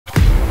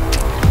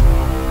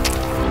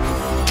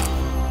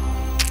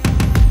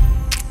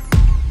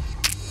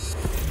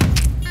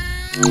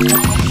Okay,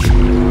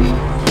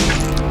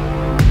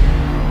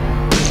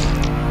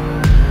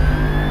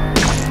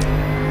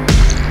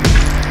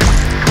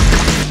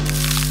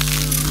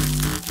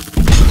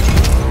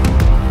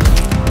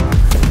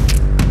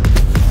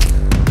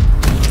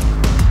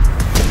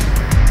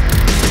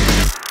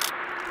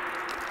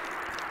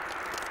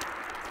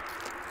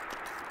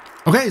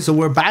 so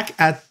we're back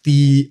at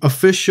the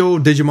official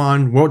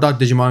Digimon,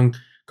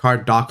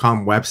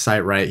 world.digimoncard.com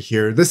website right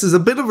here. This is a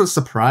bit of a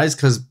surprise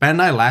because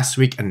Bandai last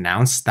week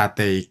announced that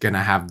they're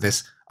gonna have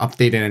this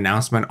updated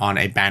announcement on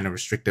a banned and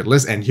restricted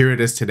list, and here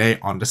it is today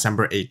on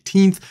December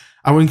 18th.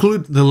 I will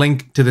include the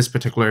link to this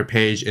particular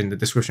page in the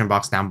description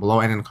box down below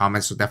and in the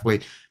comments, so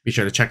definitely be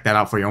sure to check that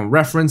out for your own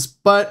reference.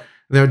 But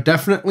there are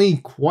definitely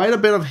quite a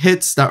bit of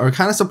hits that are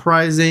kind of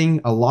surprising,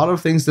 a lot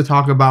of things to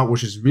talk about,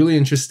 which is really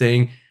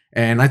interesting.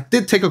 And I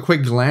did take a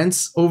quick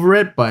glance over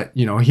it, but,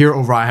 you know, here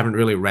overall, I haven't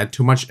really read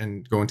too much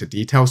and go into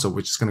detail. So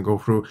we're just going to go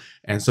through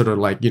and sort of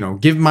like, you know,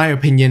 give my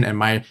opinion and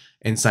my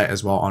insight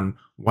as well on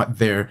what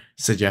their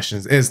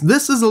suggestions is.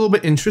 This is a little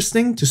bit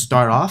interesting to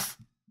start off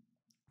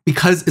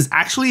because it's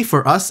actually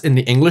for us in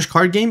the English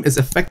card game is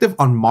effective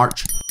on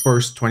March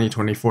 1st,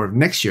 2024 of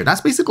next year.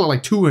 That's basically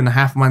like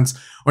 2.5 months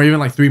or even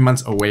like 3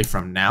 months away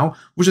from now,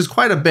 which is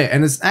quite a bit.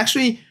 And it's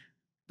actually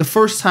the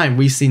first time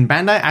we've seen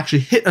Bandai actually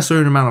hit a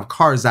certain amount of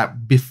cards that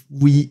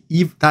we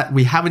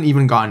haven't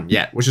even gotten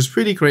yet, which is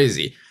pretty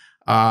crazy.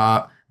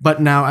 But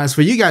now, as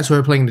for you guys who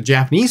are playing the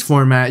Japanese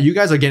format, you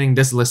guys are getting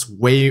this list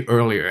way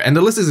earlier, and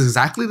the list is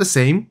exactly the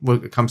same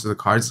when it comes to the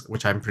cards,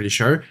 which I'm pretty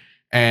sure.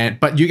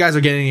 But you guys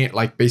are getting it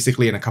like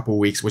basically in a couple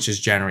weeks, which is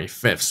January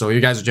 5th. So you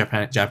guys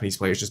are Japanese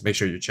players, just make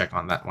sure you check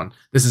on that one.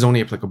 This is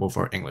only applicable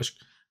for English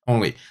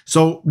only.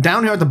 So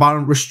down here at the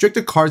bottom,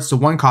 restricted cards to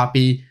 1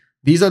 copy.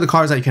 These are the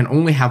cards that you can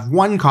only have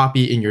 1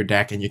 copy in your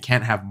deck and you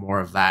can't have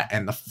more of that.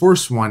 And the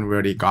first one we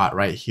already got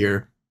right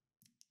here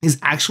is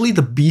actually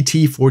the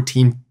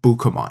BT14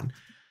 Bukamon.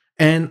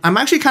 And I'm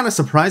actually kind of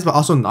surprised, but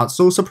also not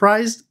so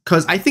surprised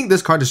because I think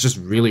this card is just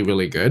really,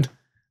 really good.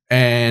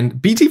 And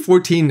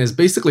BT14 is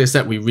basically a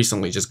set we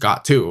recently just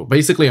got too,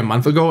 basically a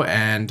month ago,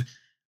 and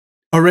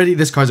already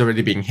this card's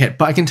already being hit,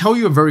 but I can tell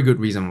you a very good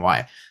reason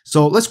why.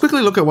 So let's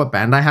quickly look at what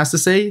Bandai has to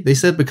say. They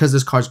said because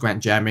this card's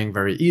grant jamming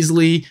very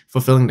easily,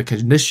 fulfilling the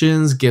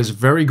conditions, gives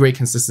very great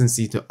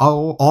consistency to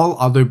all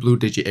other blue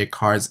Digi-8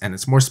 cards, and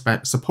it's more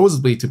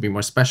supposedly to be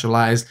more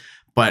specialized,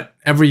 but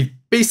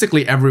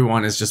basically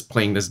everyone is just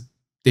playing this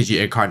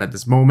Digi-8 card at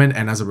this moment,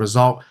 and as a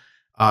result,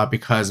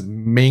 because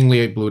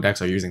mainly blue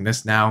decks are using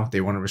this now,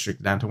 they want to restrict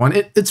it down to 1.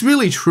 It's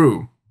really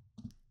true,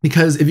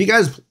 because if you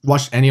guys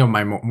watched any of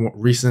my more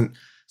recent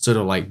sort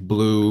of like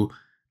blue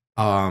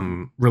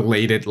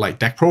related like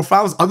deck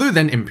profiles other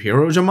than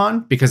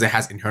Imperiojamon, because it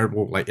has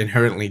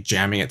inherently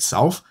jamming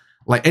itself,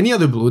 like any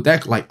other blue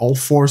deck like All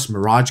Force,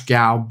 Mirage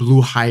Gal,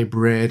 Blue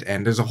Hybrid,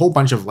 and there's a whole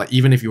bunch of like,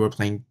 even if you were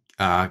playing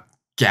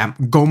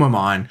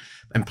Gabumon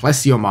and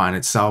Plesiomon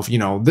itself, you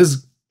know,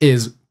 this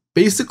is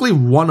basically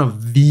one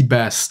of the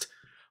best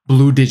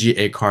blue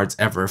Digi-8 cards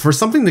ever. For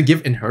something to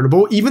give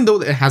inheritable, even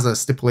though it has a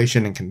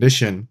stipulation and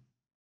condition,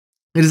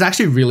 it is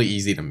actually really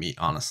easy to meet,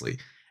 honestly.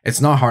 It's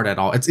not hard at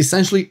all. It's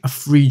essentially a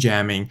free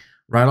jamming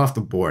right off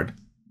the board.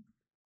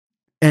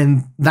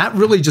 And that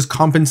really just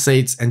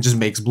compensates and just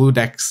makes blue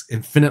decks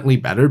infinitely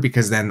better,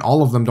 because then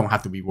all of them don't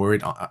have to be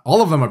worried.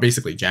 All of them are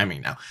basically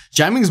jamming now.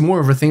 Jamming is more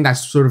of a thing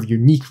that's sort of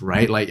unique,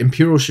 right? Like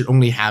Imperial should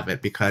only have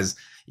it because,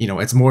 you know,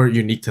 it's more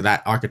unique to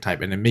that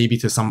archetype and then maybe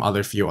to some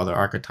few other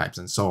archetypes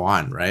and so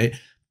on, right?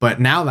 But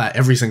now that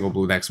every single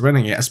blue deck's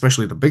running it,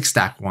 especially the big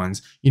stack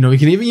ones, you know, you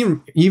can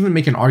even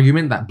make an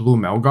argument that blue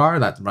Melgar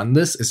that run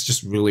this is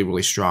just really,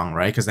 really strong,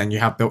 right? Because then you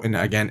have built in,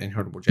 again,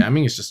 inheritable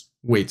jamming. It's just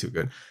way too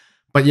good.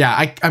 But yeah,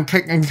 I can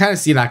kind of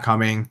see that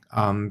coming.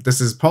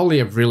 This is probably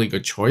a really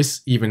good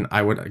choice. Even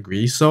I would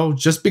agree so,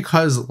 just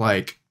because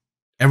like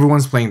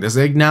everyone's playing this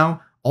egg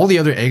now. All the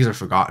other eggs are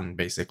forgotten,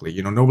 basically.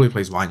 You know, nobody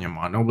plays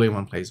Wanyamon, nobody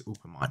plays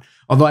Bukamon.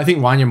 Although I think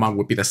Wanyamon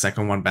would be the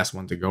second best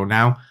one to go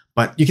now.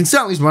 But you can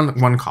still at least run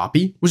 1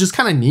 copy, which is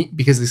kind of neat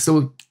because they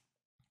still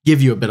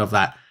give you a bit of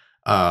that,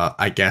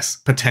 I guess,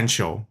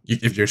 potential.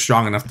 If you're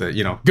strong enough to,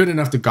 you know, good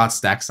enough to god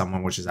stack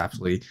someone, which is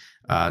absolutely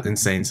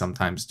insane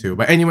sometimes too.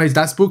 But anyways,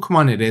 that's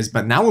Bukamon it is.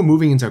 But now we're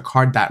moving into a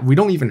card that we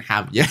don't even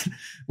have yet,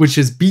 which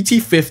is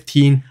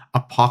BT15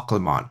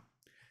 Apocalymon.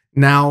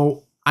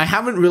 Now, I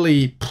haven't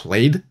really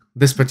played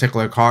this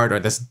particular card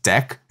or this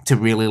deck to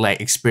really like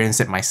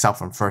experience it myself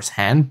from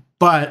firsthand,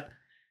 but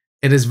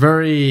it is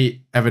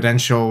very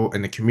evidential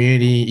in the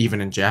community,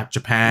 even in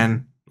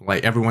Japan.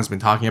 Like everyone's been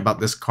talking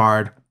about this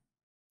card,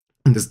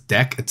 and this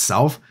deck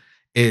itself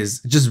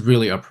is just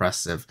really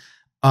oppressive.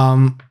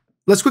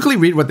 Let's quickly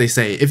read what they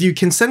say. If you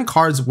can send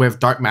cards with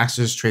Dark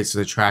Master's traits to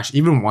the trash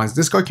even once,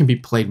 this card can be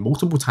played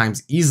multiple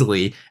times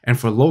easily and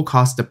for low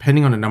cost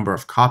depending on the number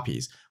of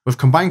copies. With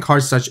combined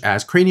cards such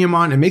as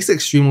Craniumon, it makes it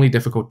extremely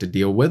difficult to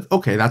deal with.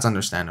 Okay, that's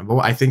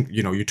understandable. I think,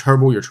 you know, you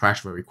turbo your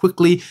trash very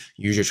quickly,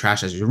 use your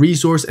trash as your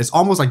resource. It's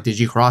almost like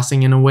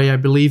Digi-Crossing in a way, I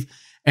believe.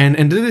 And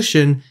in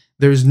addition,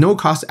 There's no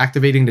cost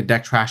activating the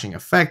deck trashing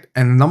effect,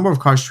 and the number of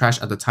cards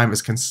trashed at the time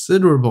is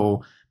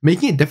considerable,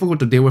 making it difficult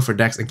to deal with for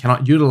decks and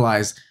cannot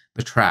utilize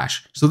the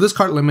trash. So this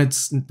card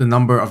limits the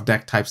number of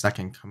deck types that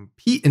can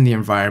compete in the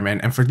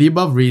environment, and for the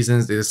above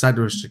reasons, they decided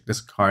to restrict this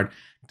card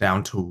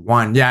down to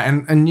 1.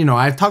 Yeah, and you know,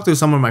 I've talked to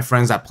some of my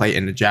friends that play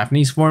in the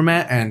Japanese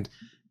format, and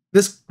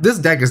this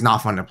deck is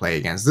not fun to play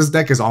against. This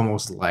deck is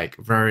almost like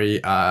very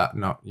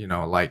no, you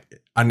know, like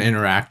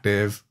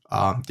uninteractive.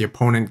 The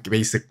opponent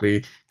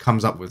basically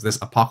comes up with this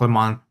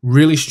Apocalymon,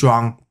 really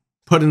strong,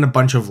 put in a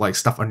bunch of like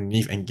stuff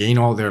underneath and gain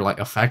all their like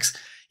effects.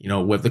 You know,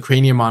 with the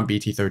Craniumon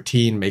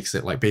BT13 makes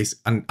it like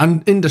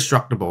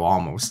indestructible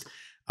almost,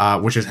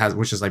 which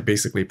is like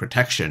basically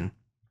protection.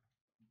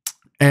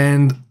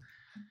 And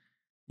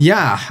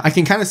yeah, I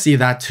can kind of see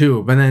that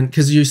too. But then,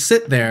 because you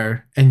sit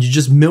there and you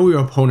just mill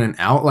your opponent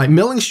out, like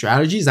milling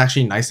strategy is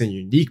actually nice and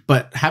unique,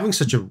 but having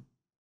such a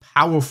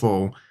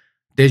powerful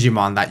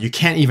Digimon that you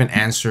can't even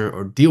answer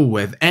or deal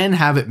with and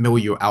have it mill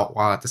you out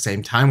while at the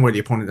same time where the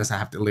opponent doesn't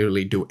have to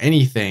literally do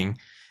anything,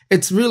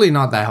 it's really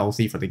not that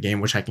healthy for the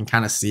game, which I can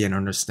kind of see and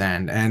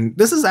understand. And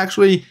this is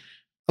actually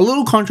a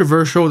little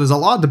controversial. There's a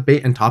lot of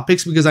debate and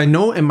topics because I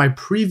know in my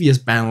previous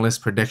ban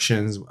list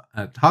predictions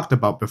I talked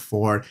about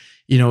before,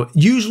 you know,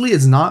 usually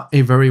it's not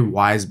a very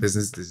wise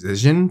business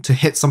decision to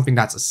hit something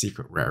that's a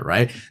secret rare,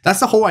 right?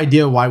 That's the whole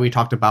idea why we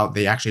talked about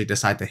they actually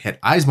decide to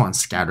hit Eismon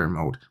scatter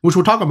mode, which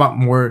we'll talk about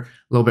more a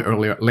little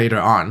bit later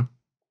on.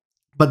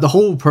 But the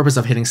whole purpose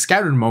of hitting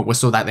scattered mode was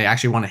so that they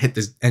actually want to hit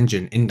this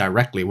engine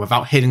indirectly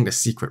without hitting the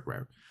secret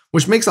rare,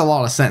 which makes a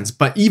lot of sense.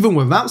 But even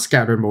without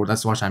scatter mode,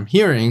 that's what I'm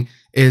hearing,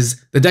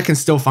 is the deck can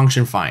still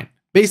function fine.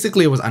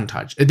 Basically, it was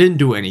untouched. It didn't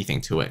do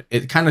anything to it.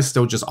 It kind of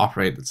still just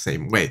operated the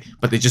same way,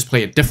 but they just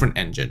play a different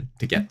engine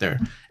to get there.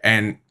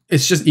 And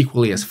it's just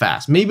equally as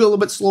fast. Maybe a little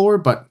bit slower,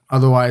 but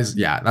otherwise,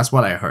 yeah, that's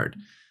what I heard.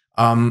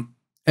 And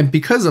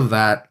because of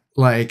that,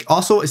 like,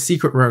 also a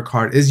secret rare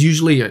card is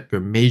usually a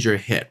major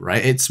hit,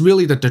 right? It's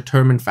really the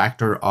determined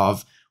factor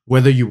of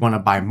whether you want to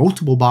buy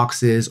multiple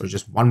boxes or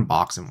just one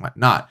box and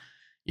whatnot.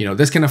 You know,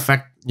 this can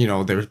affect, you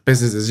know, their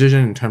business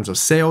decision in terms of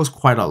sales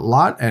quite a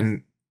lot,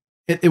 and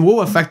it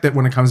will affect it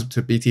when it comes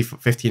to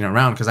BT15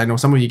 around, because I know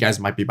some of you guys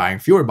might be buying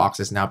fewer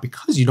boxes now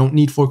because you don't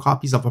need 4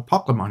 copies of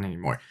Apocalymon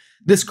anymore.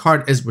 This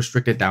card is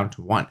restricted down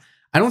to 1.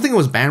 I don't think it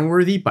was ban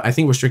worthy, but I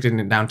think restricting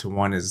it down to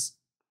 1 is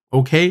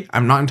okay.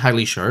 I'm not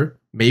entirely sure.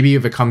 Maybe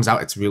if it comes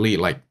out, it's really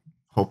like,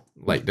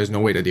 there's no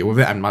way to deal with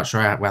it. I'm not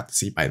sure. We'll have to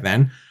see by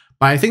then.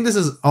 But I think this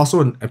is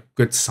also a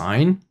good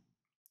sign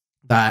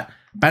that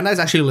Bandai is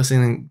actually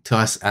listening to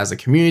us as a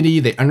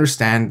community. They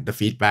understand the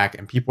feedback,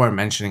 and people are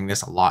mentioning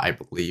this a lot, I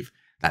believe,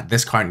 that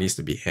this card needs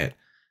to be hit.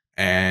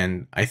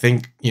 And I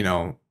think, you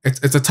know,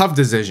 it's a tough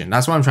decision.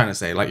 That's what I'm trying to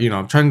say. Like, you know,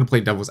 I'm trying to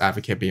play devil's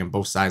advocate, being on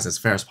both sides as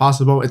fair as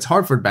possible. It's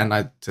hard for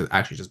Bandai to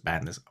actually just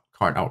ban this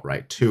card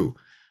outright too.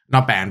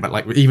 Not ban, but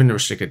like even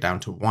restrict it down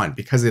to 1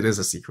 because it is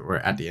a secret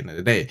rare at the end of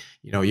the day.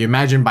 You know, you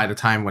imagine by the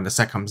time when the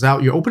set comes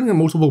out, you're opening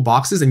multiple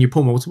boxes and you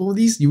pull multiple of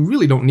these, you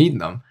really don't need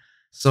them.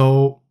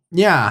 So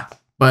yeah,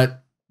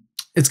 but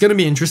it's going to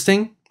be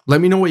interesting.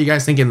 Let me know what you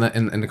guys think in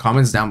the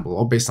comments down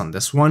below based on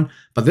this one.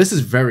 But this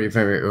is very,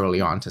 very early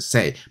on to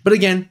say. But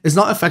again, it's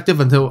not effective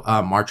until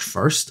March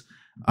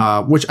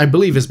 1st, which I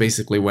believe is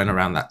basically when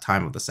around that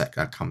time of the set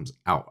that comes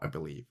out, I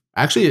believe.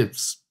 Actually,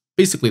 it's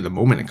basically the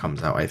moment it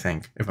comes out, I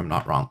think, if I'm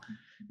not wrong.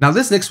 Now,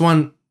 this next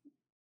one,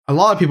 a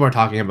lot of people are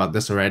talking about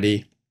this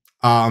already.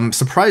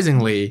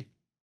 Surprisingly,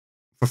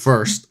 for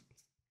first,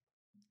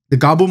 the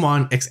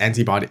Gabumon X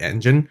antibody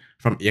engine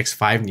from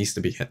EX5 needs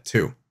to be hit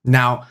too.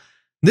 Now,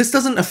 this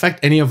doesn't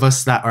affect any of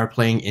us that are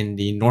playing in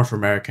the North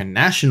American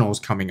Nationals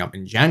coming up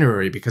in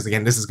January, because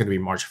again, this is going to be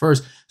March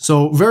 1st.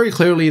 So very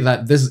clearly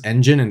that this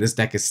engine and this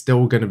deck is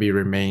still going to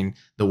remain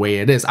the way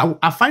it is.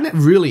 I find it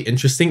really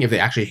interesting if they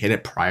actually hit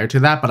it prior to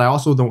that, but I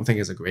also don't think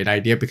it's a great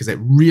idea because it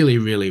really,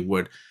 really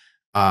would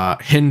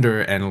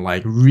hinder and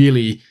like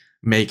really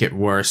make it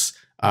worse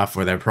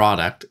for their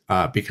product,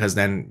 because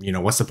then, you know,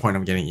 what's the point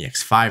of getting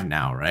EX5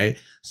 now, right?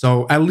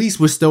 So at least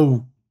we're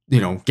still, you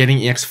know, getting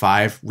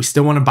EX5. We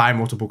still want to buy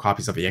multiple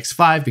copies of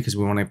EX5 because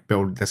we want to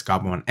build this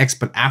Gabumon X.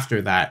 But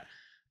after that,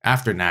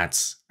 after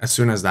Nats, as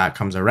soon as that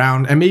comes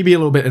around, and maybe a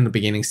little bit in the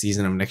beginning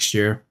season of next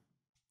year,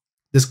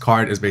 this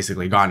card is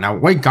basically gone. Now,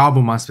 White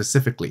Gabumon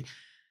specifically.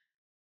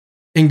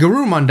 In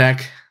Garurumon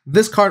deck,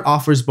 this card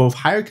offers both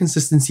higher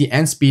consistency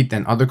and speed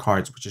than other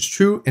cards, which is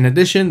true. In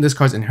addition, this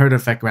card's inherited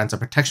effect grants a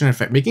protection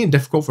effect, making it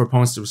difficult for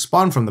opponents to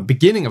respond from the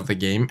beginning of the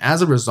game.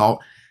 As a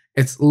result,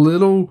 it's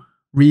little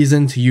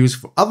reason to use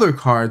for other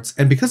cards,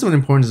 and because of the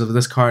importance of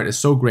this card is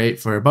so great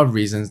for above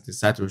reasons,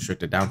 decide to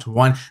restrict it down to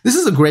 1. This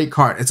is a great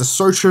card. It's a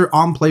searcher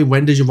on play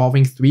when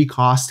digivolving, 3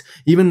 cost,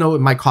 even though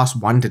it might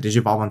cost 1 to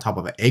digivolve on top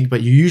of an egg,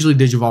 but you're usually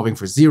digivolving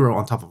for 0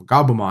 on top of a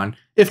Gabumon.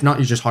 If not,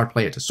 you just hard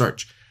play it to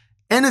search.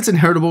 And its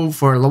inheritable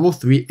for level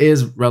 3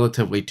 is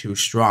relatively too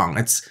strong.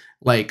 It's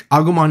like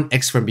Agumon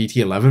X from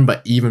BT11,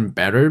 but even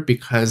better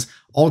because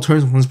all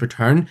turns once per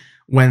turn,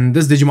 when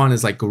this Digimon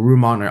is like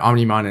Garurumon or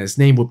Omnimon and its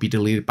name will be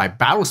deleted by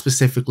battle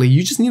specifically,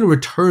 you just need to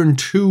return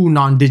 2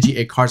 non-Digi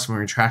 8 cards from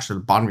your trash to the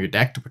bottom of your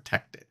deck to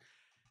protect it.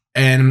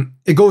 And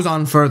it goes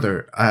on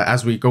further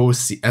as we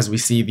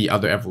see the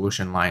other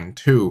evolution line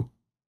too,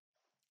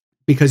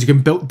 because you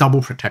can build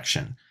double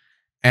protection.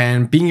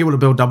 And being able to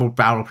build double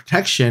battle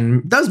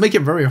protection does make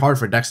it very hard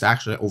for decks to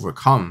actually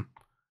overcome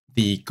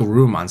the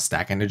Garurumon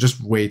stack, and they're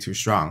just way too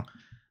strong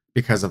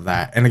because of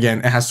that. And again,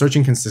 it has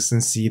searching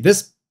consistency.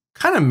 This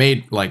kind of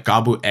made like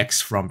Gabumon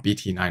X from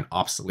BT9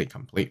 obsolete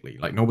completely.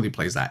 Like nobody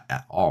plays that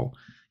at all,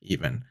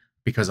 even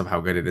because of how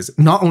good it is.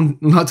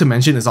 Not to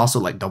mention it's also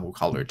like double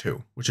color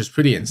too, which is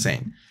pretty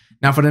insane.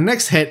 Now for the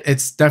next hit,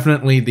 it's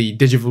definitely the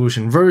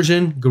Digivolution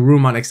version,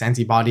 Garurumon X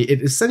Antibody.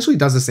 It essentially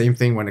does the same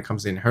thing when it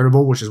comes to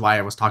Inheritable, which is why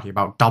I was talking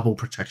about double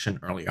protection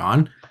early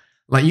on.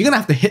 Like you're gonna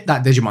have to hit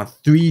that Digimon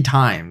 3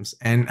 times.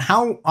 And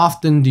how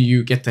often do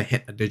you get to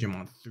hit a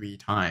Digimon 3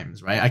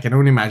 times, right? I can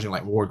only imagine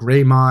like War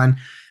Greymon,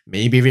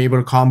 maybe if you're able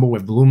to combo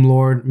with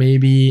Bloomlord,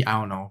 maybe, I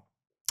don't know.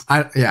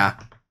 Yeah,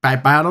 by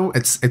battle,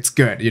 it's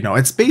good, you know,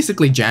 it's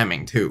basically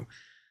jamming too.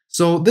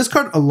 So this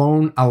card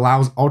alone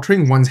allows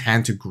altering one's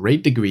hand to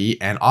great degree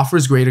and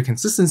offers greater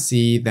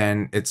consistency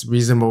than it's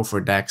reasonable for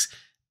decks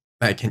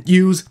that it can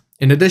use.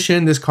 In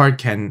addition, this card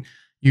can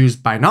use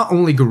by not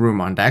only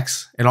Garurumon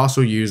decks, it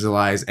also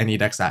utilizes any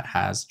decks that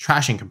has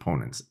trashing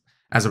components.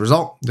 As a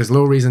result, there's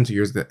little reason to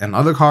use it in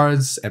other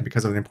cards, and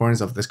because of the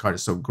importance of this card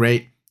is so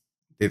great,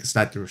 they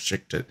decided to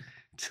restrict it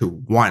to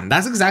 1.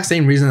 That's the exact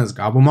same reason as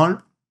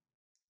Gabumon.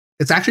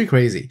 It's actually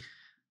crazy.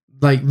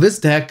 Like this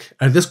deck,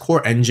 this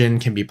core engine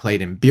can be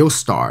played in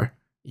Beostar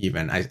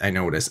even, I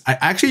noticed. I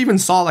actually even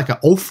saw like an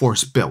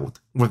O-Force build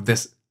with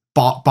this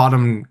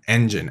bottom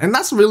engine. And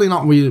that's really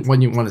not what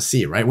you want to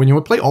see, right? When you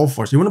play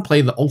O-Force, you want to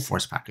play the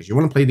O-Force package. You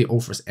want to play the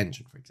O-Force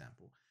engine, for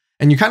example.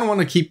 And you kind of want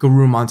to keep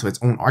Garurumon to its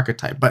own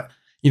archetype. But,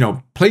 you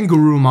know, playing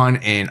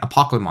Garurumon in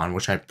Apocalymon,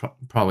 which I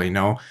probably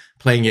know,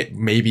 playing it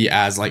maybe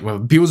as like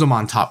with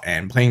Bukamon top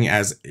end, playing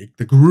as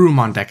the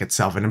Garurumon deck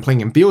itself, and then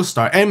playing in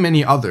Beostar and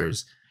many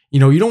others, you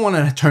know, you don't want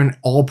to turn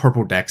all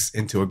purple decks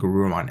into a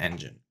Garurumon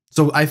engine.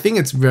 So I think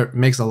it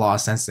makes a lot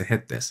of sense to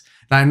hit this.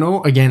 Now I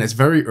know, again, it's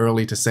very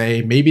early to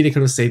say. Maybe they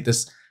could have saved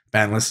this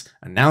banlist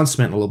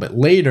announcement a little bit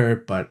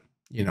later, but,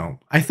 you know,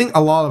 I think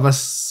a lot of us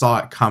saw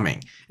it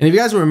coming. And if you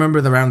guys remember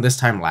around this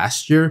time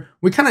last year,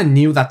 we kind of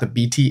knew that the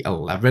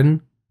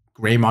BT11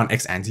 Greymon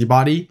X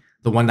Antibody,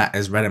 the one that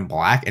is red and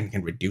black and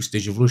can reduce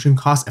Digivolution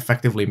costs,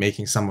 effectively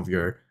making some of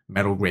your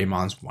Metal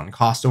Greymons 1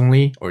 cost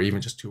only, or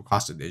even just 2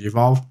 cost to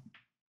Digivolve.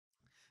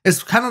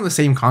 It's kind of the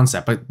same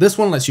concept, but this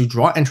one lets you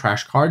draw and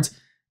trash cards,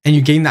 and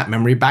you gain that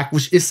memory back,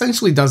 which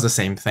essentially does the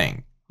same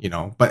thing, you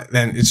know, but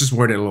then it's just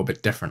worded a little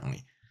bit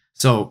differently.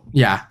 So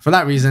yeah, for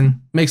that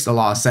reason, makes a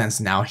lot of sense.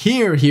 Now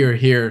here,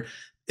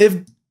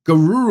 if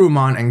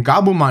Garurumon and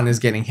Gabumon is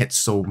getting hit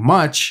so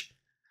much,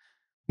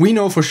 we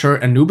know for sure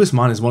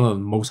Anubismon is one of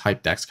the most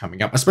hyped decks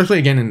coming up, especially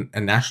again in a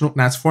National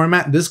Nats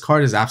format. This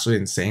card is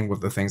absolutely insane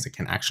with the things it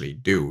can actually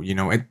do. You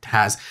know, it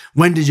has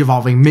when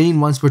Digivolving, main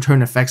once per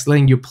turn effects,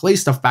 letting you play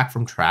stuff back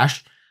from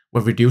trash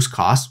with reduced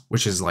cost,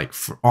 which is like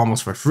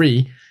almost for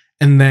free.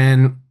 And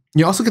then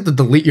you also get to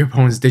delete your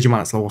opponent's Digimon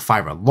that's level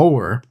 5 or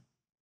lower,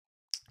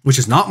 which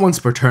is not once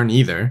per turn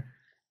either.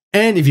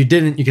 And if you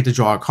didn't, you get to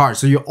draw a card.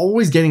 So you're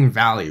always getting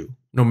value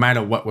no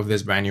matter what with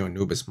this brand new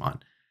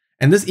Anubismon.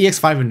 And this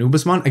EX5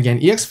 Anubismon,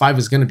 again, EX5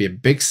 is going to be a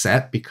big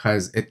set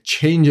because it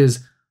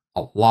changes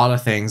a lot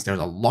of things. There's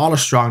a lot of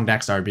strong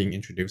decks that are being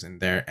introduced in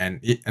there. And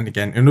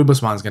again,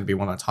 Anubismon is going to be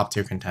one of the top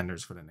tier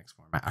contenders for the next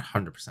format,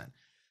 100%.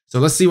 So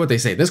let's see what they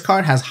say. This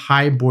card has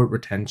high board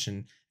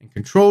retention and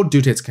control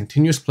due to its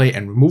continuous play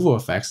and removal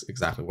effects,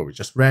 exactly what we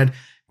just read.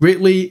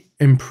 Greatly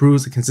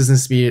improves the consistent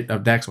speed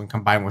of decks when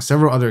combined with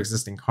several other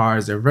existing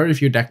cards. There are very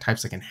few deck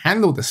types that can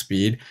handle the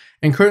speed,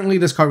 and currently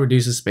this card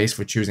reduces space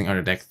for choosing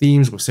other deck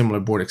themes with similar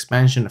board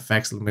expansion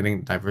effects, limiting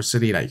the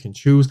diversity that you can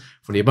choose.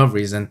 For the above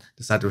reason,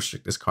 decide to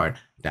restrict this card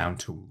down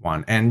to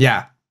 1. And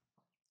yeah,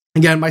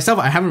 again, myself,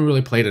 I haven't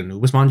really played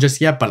Anubismon just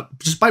yet, but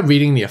just by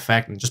reading the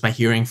effect and just by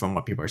hearing from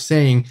what people are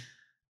saying,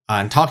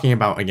 and talking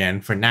about,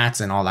 again, for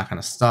Nats and all that kind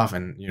of stuff,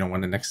 and, you know,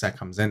 when the next set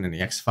comes in the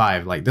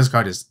X5, like, this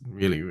card is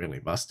really, really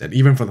busted.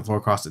 Even for the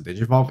 4 cost to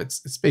Digivolve,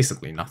 it's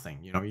basically nothing.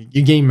 You know,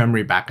 you gain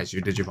memory back as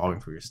you're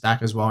Digivolving through your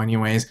stack as well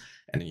anyways,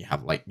 and then you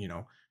have, like, you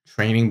know,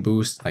 training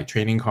boost, like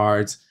training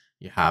cards,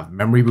 you have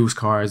memory boost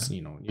cards,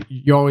 you know,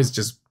 you're always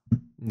just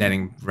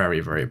netting very,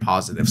 very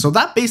positive. So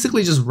that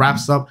basically just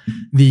wraps up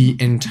the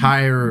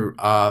entire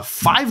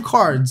 5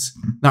 cards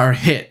that are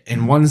hit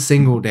in one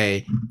single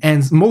day,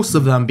 and most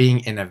of them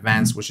being in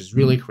advance, which is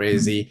really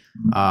crazy.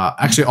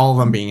 Actually, all of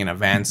them being in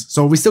advance.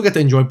 So we still get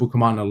to enjoy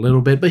Bukamon a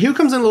little bit, but here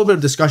comes in a little bit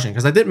of discussion,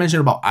 because I did mention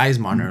about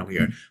Eismon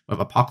earlier with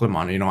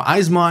Apocalymon. You know,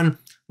 Eismon,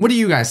 what do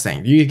you guys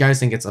think? Do you guys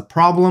think it's a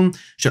problem?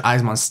 Should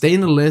Eismon stay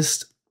in the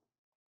list?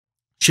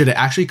 Should it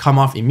actually come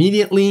off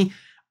immediately?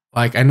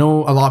 Like, I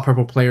know a lot of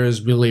purple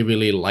players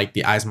really like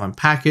the Eisman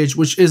package,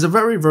 which is a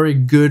very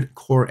good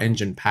core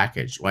engine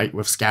package, right?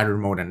 With scatter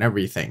mode and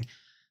everything.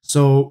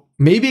 So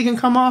maybe it can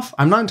come off.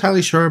 I'm not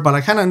entirely sure, but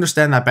I kind of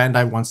understand that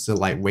Bandai wants to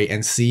like wait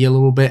and see a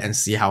little bit and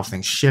see how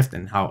things shift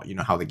and how, you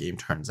know, how the game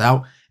turns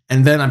out.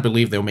 And then I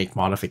believe they'll make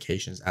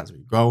modifications as we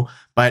go.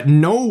 But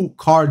no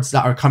cards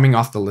that are coming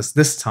off the list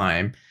this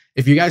time.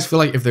 If you guys feel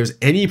like if there's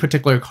any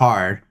particular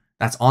card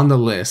that's on the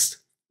list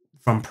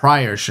from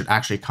prior should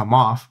actually come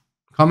off,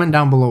 comment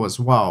down below as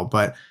well.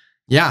 But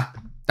yeah,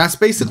 that's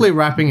basically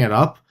wrapping it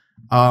up.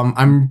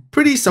 I'm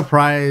pretty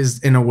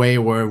surprised in a way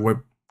where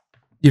we're,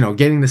 you know,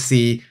 getting to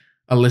see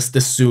a list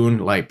this soon,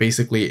 like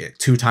basically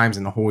 2 times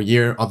in the whole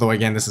year. Although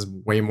again, this is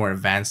way more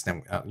advanced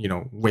than, you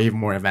know, way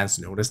more advanced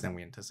notice than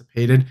we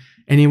anticipated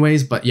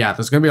anyways. But yeah,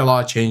 there's going to be a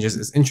lot of changes.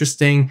 It's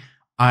interesting.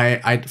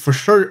 I for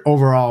sure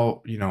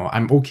overall, you know,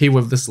 I'm okay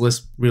with this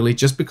list really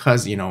just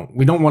because, you know,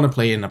 we don't want to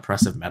play an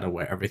oppressive meta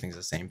where everything's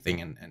the same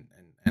thing and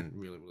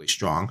really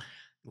strong.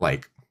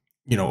 Like,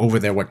 you know, over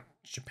there what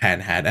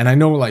Japan had. And I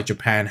know like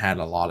Japan had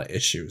a lot of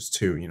issues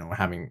too, you know,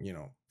 having, you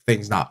know,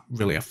 things not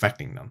really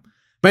affecting them.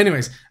 But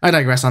anyways, I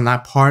digress on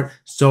that part.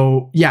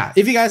 So yeah,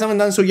 if you guys haven't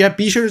done so yet,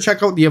 be sure to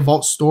check out the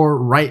AVAULT store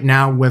right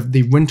now with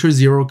the Winter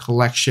Zero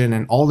collection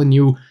and all the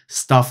new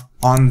stuff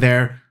on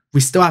there.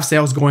 We still have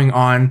sales going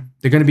on.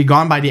 They're going to be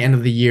gone by the end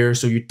of the year,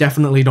 so you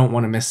definitely don't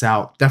want to miss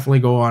out. Definitely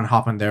go on,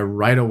 hop on there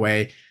right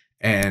away.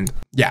 And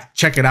yeah,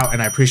 check it out,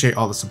 and I appreciate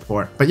all the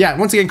support. But yeah,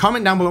 once again,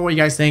 comment down below what you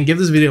guys think. Give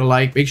this video a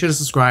like. Make sure to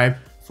subscribe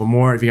for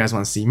more if you guys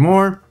want to see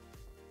more.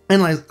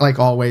 And like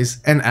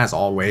always, and as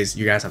always,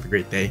 you guys have a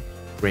great day,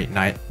 great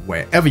night,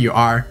 wherever you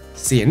are.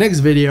 See you next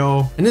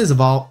video. And this is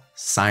AVAULT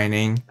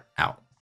signing